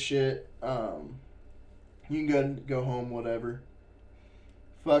care of this shit. You can go home, whatever.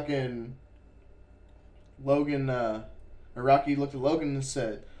 Fucking Logan, or Rocky looked at Logan and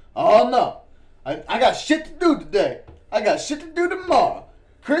said, oh, no. I got shit to do today. I got shit to do tomorrow.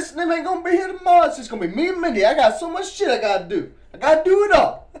 Chris and them ain't gonna be here tomorrow. It's just gonna be me and Mindy. I got so much shit I gotta do. I gotta do it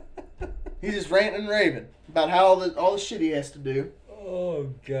all. He's just ranting and raving about how all the shit he has to do.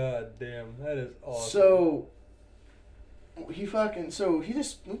 Oh, god damn. That is awesome. So he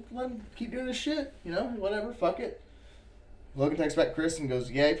just let him keep doing his shit, you know, whatever, fuck it. Logan texts back Chris and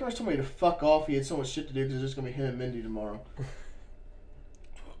goes, yeah, he first told me to fuck off. He had so much shit to do because there's just going to be him and Mindy tomorrow.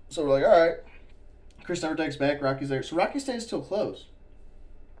 So we're like, all right. Chris never texts back. Rocky's there. So Rocky stays till close.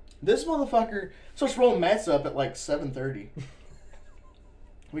 This motherfucker starts rolling mats up at like 7:30.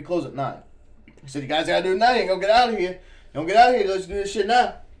 We close at 9. He said, you guys got to do it now. You ain't going to get out of here. You don't get out of here. Let's do this shit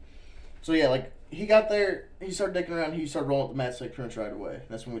now. So yeah, like, he got there. He started dicking around. He started rolling up the mats like pretty much right away.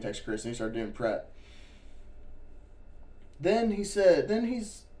 That's when we text Chris and he started doing prep. Then he's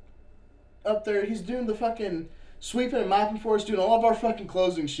up there, he's doing the fucking sweeping and mopping for us, doing all of our fucking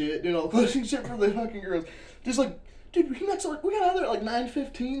closing shit, doing all the closing shit for the fucking girls. Just like, dude, we got out there at like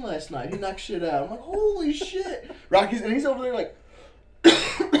 9:15 last night. He knocked shit out. I'm like, holy shit. And he's over there like,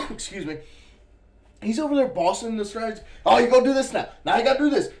 excuse me. He's over there bossing the strides. Oh, you go do this now. Now you gotta do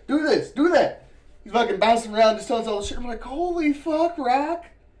this, do that. He's fucking bouncing around, just telling us all this shit. I'm like, holy fuck, Rock.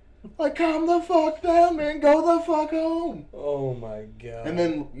 Like, calm the fuck down, man. Go the fuck home. Oh, my God. And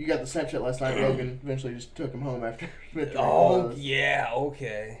then you got the Snapchat last night. Logan eventually just took him home after. Oh, yeah,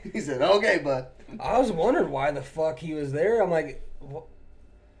 okay. He said, okay, bud. I was wondering why the fuck he was there. I'm like, what?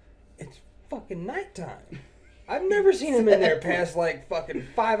 It's fucking nighttime. I've never seen him in there past, like, fucking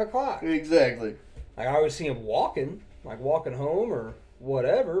 5 o'clock. Exactly. Like, I always see him walking home or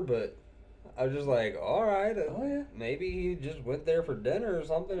whatever, but I was just like, all right, maybe he just went there for dinner or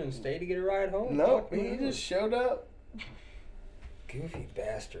something and stayed to get a ride home. Nope, he just showed up. Goofy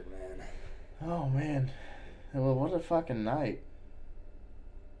bastard, man. Oh, man. Well, what a fucking night.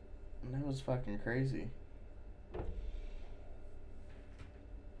 That was fucking crazy.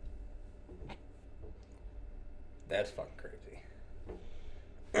 That's fucking crazy.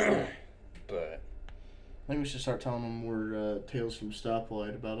 But I think we should start telling them more tales from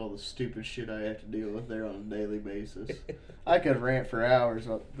Stoplight about all the stupid shit I have to deal with there on a daily basis. I could rant for hours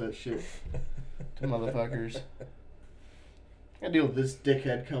about that shit to motherfuckers. I deal with this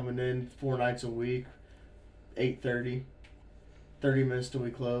dickhead coming in 4 nights a week, 8:30, 30 minutes till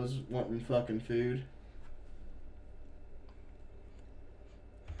we close, wanting fucking food.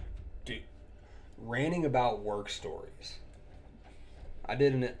 Dude, ranting about work stories. I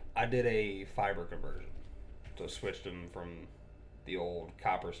did a fiber conversion. So switched them from the old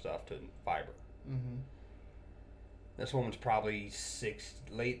copper stuff to fiber. Mm-hmm. This woman's probably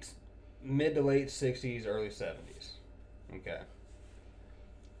mid to late 60s, early 70s. Okay.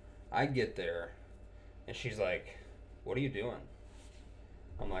 I get there, and she's like, what are you doing?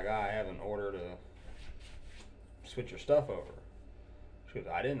 I'm like, I have an order to switch your stuff over. She goes,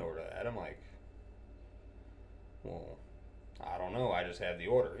 I didn't order that. I'm like, well, I don't know. I just have the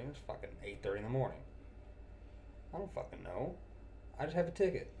order. It's fucking 8:30 in the morning. I don't fucking know. I just have a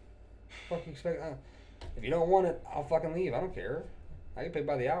ticket. What do you expect? If you don't want it, I'll fucking leave. I don't care. I get paid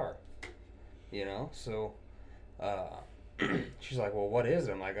by the hour. You know? So, she's like, well, what is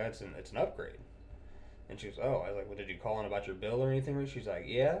it? I'm like, it's an upgrade. And she goes, oh. I was like, well, did you call in about your bill or anything? She's like,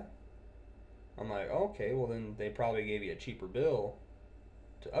 yeah. I'm like, okay, well, then they probably gave you a cheaper bill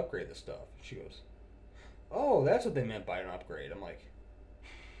to upgrade the stuff. She goes, oh, that's what they meant by an upgrade. I'm like,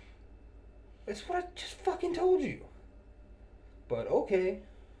 it's what I just fucking told you. But okay.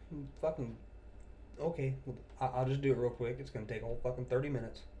 Fucking, okay. I'll just do it real quick. It's going to take a whole fucking 30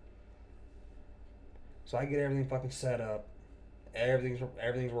 minutes. So I get everything fucking set up.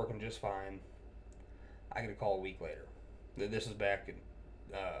 Everything's working just fine. I get a call a week later. This is back in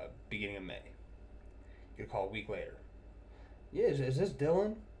beginning of May. Get a call a week later. Yeah, is this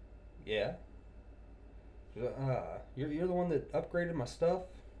Dylan? Yeah. You're the one that upgraded my stuff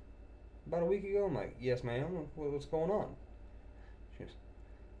about a week ago? I'm like, yes, ma'am. What's going on? She goes,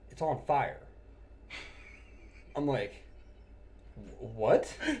 it's on fire. I'm like,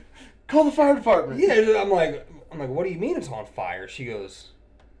 what? Call the fire department. Yeah, I'm like, what do you mean it's on fire? She goes,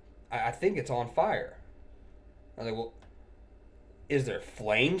 I think it's on fire. I was like, well, is there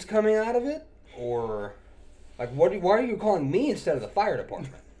flames coming out of it? Or Like, why are you calling me instead of the fire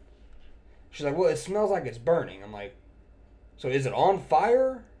department? She's like, well, it smells like it's burning. I'm like, so is it on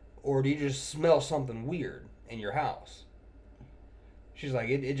fire? Or do you just smell something weird in your house? She's like,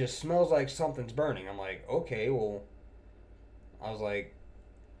 it just smells like something's burning. I'm like, okay, well, I was like,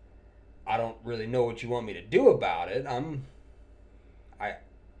 I don't really know what you want me to do about it. I'm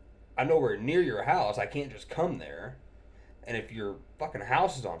nowhere near your house. I can't just come there. And if your fucking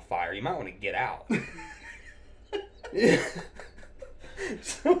house is on fire, you might want to get out.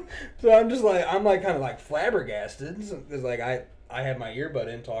 so I'm just like, I'm like kind of like flabbergasted. Because like I have my earbud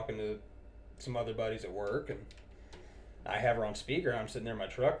in talking to some other buddies at work, and I have her on speaker, and I'm sitting there in my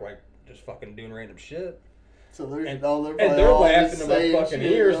truck like just fucking doing random shit. So they're And they're they're all laughing just in my saying fucking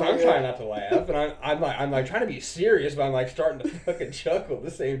shit, ears, so like, I'm trying not to laugh, and I'm like trying to be serious, but I'm like starting to fucking chuckle at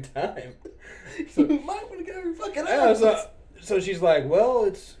the same time. So, you might want to get every fucking Yeah, house. so she's like,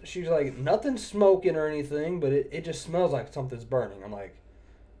 well, she's like, nothing's smoking or anything, but it just smells like something's burning. I'm like,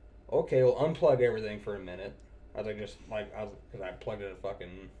 okay, well, unplug everything for a minute. I was like, because I plugged in a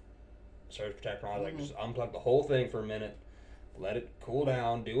fucking surge protector on. I was like, just unplug the whole thing for a minute, let it cool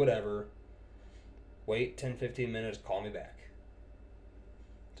down, do whatever. Wait 10, 15 minutes, call me back.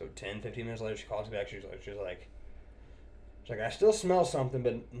 So 10, 15 minutes later, she calls me back. She's like, I still smell something,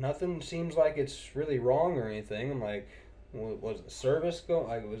 but nothing seems like it's really wrong or anything. I'm like, well, was the service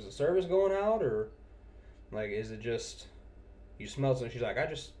going out, or like, is it just you smell something? She's like,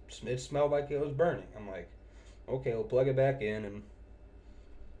 it smelled like it was burning. I'm like, okay, we'll plug it back in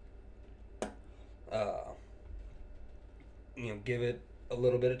and give it a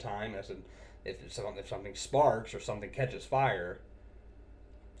little bit of time. I said, if something sparks or something catches fire,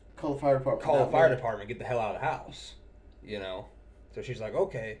 Call the fire department. call the fire department, get the hell out of the house, So she's like,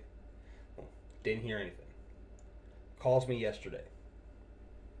 okay. Well, didn't hear anything. Calls me yesterday.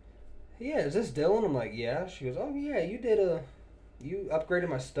 Yeah, is this Dylan? I'm like, yeah. She goes, oh yeah, you upgraded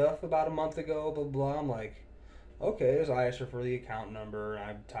my stuff about a month ago, blah blah. I'm like, okay. So I asked her for the account number, and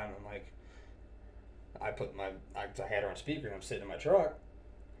I'm like, I had her on speaker, and I'm sitting in my truck.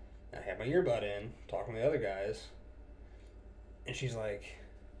 I had my earbud in, talking to the other guys, and she's like,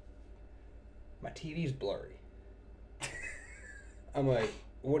 my TV's blurry. I'm like,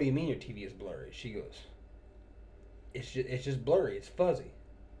 what do you mean your TV is blurry? She goes, it's just blurry, it's fuzzy.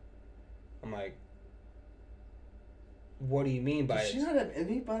 I'm like, what do you mean by Does it? she not have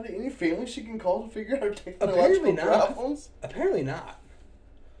any family she can call to figure out Apparently technological not. problems? Apparently not.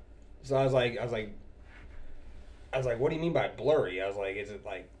 So I was like, what do you mean by blurry? I was like, is it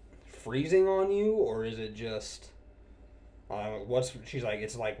like freezing on you, or is it just she's like,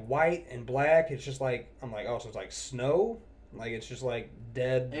 it's like white and black. It's just like, I'm like, oh, so it's like snow, like it's just like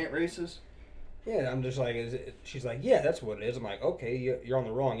dead Ant races? Yeah, I'm just like, she's like, yeah, that's what it is. I'm like, okay, you're on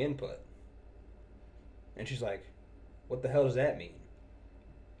the wrong input. And she's like, what the hell does that mean?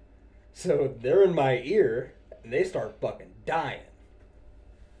 So they're in my ear, and they start fucking dying.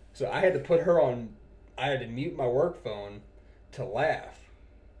 So I had to mute my work phone to laugh.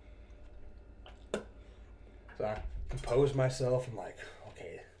 So I composed myself. I'm like,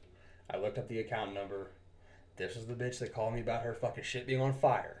 okay. I looked up the account number. This is the bitch that called me about her fucking shit being on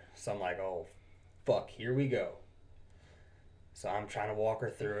fire. So I'm like, oh, fuck, here we go. So I'm trying to walk her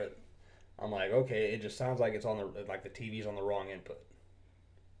through it. I'm like, okay, it just sounds like it's the TV's on the wrong input.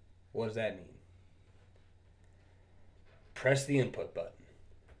 What does that mean? Press the input button.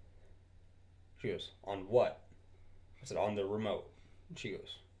 She goes, on what? I said, on the remote. And she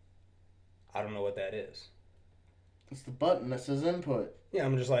goes, I don't know what that is. It's the button that says input. Yeah,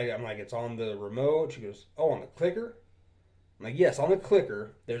 I'm like, it's on the remote. She goes, oh, on the clicker? I'm like, yes, on the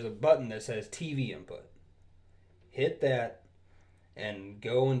clicker, there's a button that says TV input. Hit that and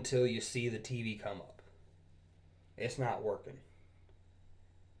go until you see the TV come up. It's not working.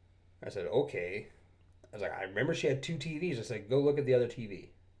 I said, okay. I was like, I remember she had two TVs. I said, go look at the other TV.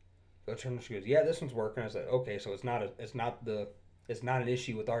 Go turn. She goes, yeah, this one's working. I said, okay, so it's not an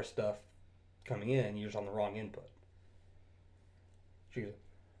issue with our stuff coming in. You're just on the wrong input. She goes,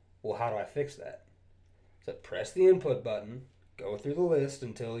 well, how do I fix that? I said, press the input button, go through the list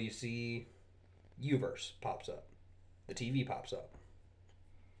until you see Uverse pops up. The TV pops up.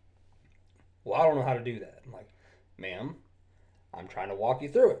 Well, I don't know how to do that. I'm like, ma'am, I'm trying to walk you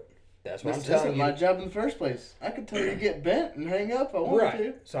through it. That's what I'm This telling isn't you. my job in the first place. I could tell you to get bent and hang up if I wanted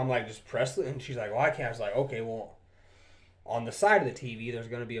to. So I'm like, just press it. And she's like, well, I can't. I was like, okay, well, on the side of the TV, there's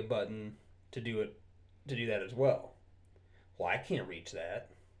going to be a button to do that as well. Well, I can't reach that.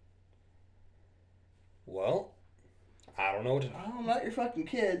 Well, I don't know what to do. Oh, I'm not your fucking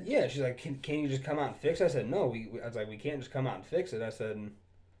kid. Yeah, she's like, can you just come out and fix it? I said, no. I was like, we can't just come out and fix it. I said,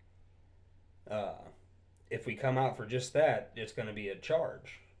 if we come out for just that, it's going to be a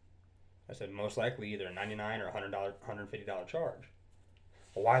charge. I said, most likely either a $99 or $150 charge.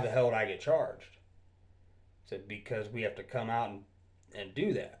 Well, why the hell would I get charged? I said, because we have to come out and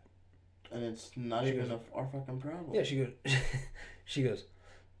do that. And it's not She even goes- our fucking problem. Yeah, she goes,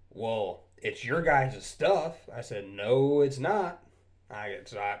 well, it's your guys' stuff. I said, no, it's not.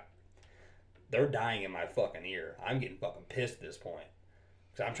 It's not. They're dying in my fucking ear. I'm getting fucking pissed at this point.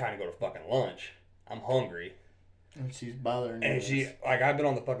 Because I'm trying to go to fucking lunch. I'm hungry. And she's bothering And you. she, like, I've been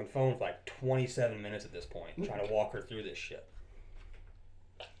on the fucking phone for like 27 minutes at this point, trying to walk her through this shit.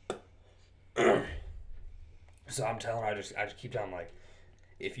 So I'm telling her, I just keep telling, like,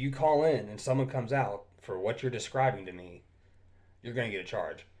 if you call in and someone comes out for what you're describing to me, you're gonna get a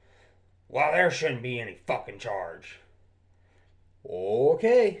charge. Well, there shouldn't be any fucking charge.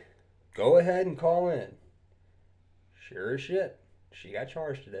 Okay, go ahead and call in. Sure as shit, she got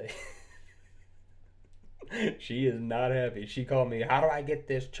charged today. She is not happy. She called me, how do I get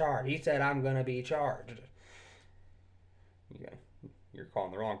this charge? He said I'm going to be charged. Yeah, you're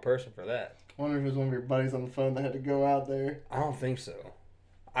calling the wrong person for that. I wonder if it was one of your buddies on the phone that had to go out there. I don't think so.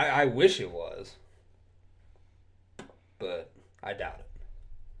 I wish it was. But I doubt it.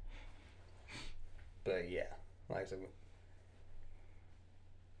 But yeah, like I said,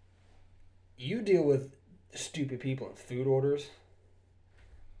 you deal with stupid people and food orders.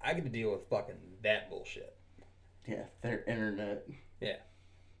 I get to deal with fucking that bullshit. Yeah, their internet. Yeah.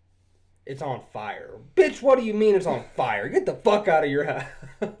 It's on fire. Bitch, what do you mean it's on fire? Get the fuck out of your house.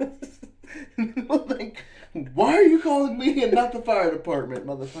 Like, why are you calling me and not the fire department,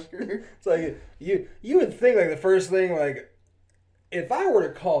 motherfucker? It's like, you would think, like, the first thing, like, if I were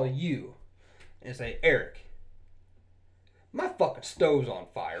to call you and say, Eric, my fucking stove's on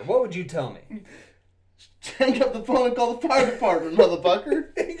fire, what would you tell me? Hang up the phone and call the fire department, motherfucker.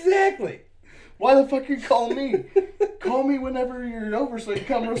 Exactly. Why the fuck are you calling me? Call me whenever you're over so you can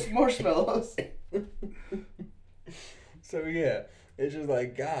come roast some marshmallows. So, yeah, it's just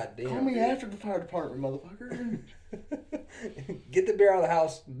like, God damn. Call me after the fire department, motherfucker. Get the beer out of the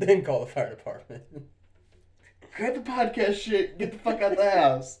house, then call the fire department. Grab the podcast shit, get the fuck out the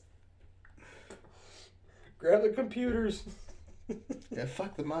house. Grab the computers. Yeah,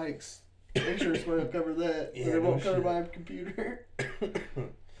 fuck the mics. Insurance won't cover that. Yeah, But it won't no cover shit. my computer.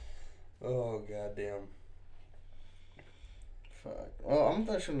 Oh, goddamn. Fuck. Well, I'm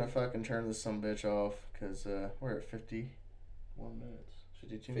not sure to fucking turn this some bitch off because we're at 51 minutes.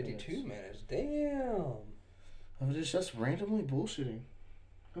 52 minutes. 52 minutes. Damn. Of just randomly bullshitting.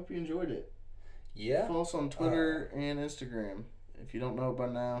 Hope you enjoyed it. Yeah. Follow us on Twitter and Instagram. If you don't know it by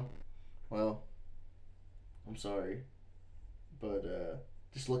now, well, I'm sorry. But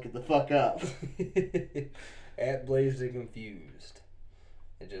just look it the fuck up. At Blazed and Confused.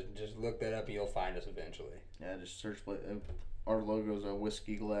 And just look that up and you'll find us eventually. Yeah, just search. Our logo's a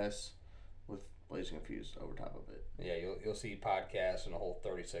whiskey glass with Blazing Confused over top of it. Yeah, you'll see podcasts and a whole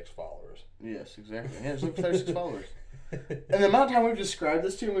 36 followers. Yes, exactly. Yeah, just look for 36 followers. And the amount of time we've described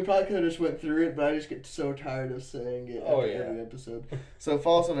this to him, we probably could have just went through it, but I just get so tired of saying it Oh, after yeah. every episode. So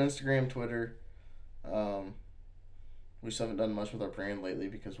follow us on Instagram, Twitter. We just haven't done much with our brand lately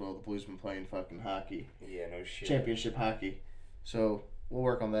because, well, the Blues been playing fucking hockey. Yeah, no shit. Championship hockey. So we'll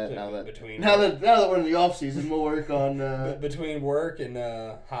work on that So now that between now that we're in the off season. We'll work on between work and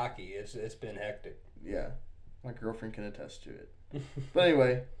hockey, it's been hectic. yeah. My girlfriend can attest to it. But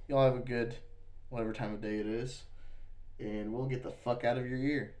anyway, y'all have a good whatever time of day it is, and we'll get the fuck out of your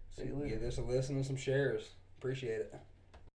ear. See you later. Give this a listen and some shares. Appreciate it.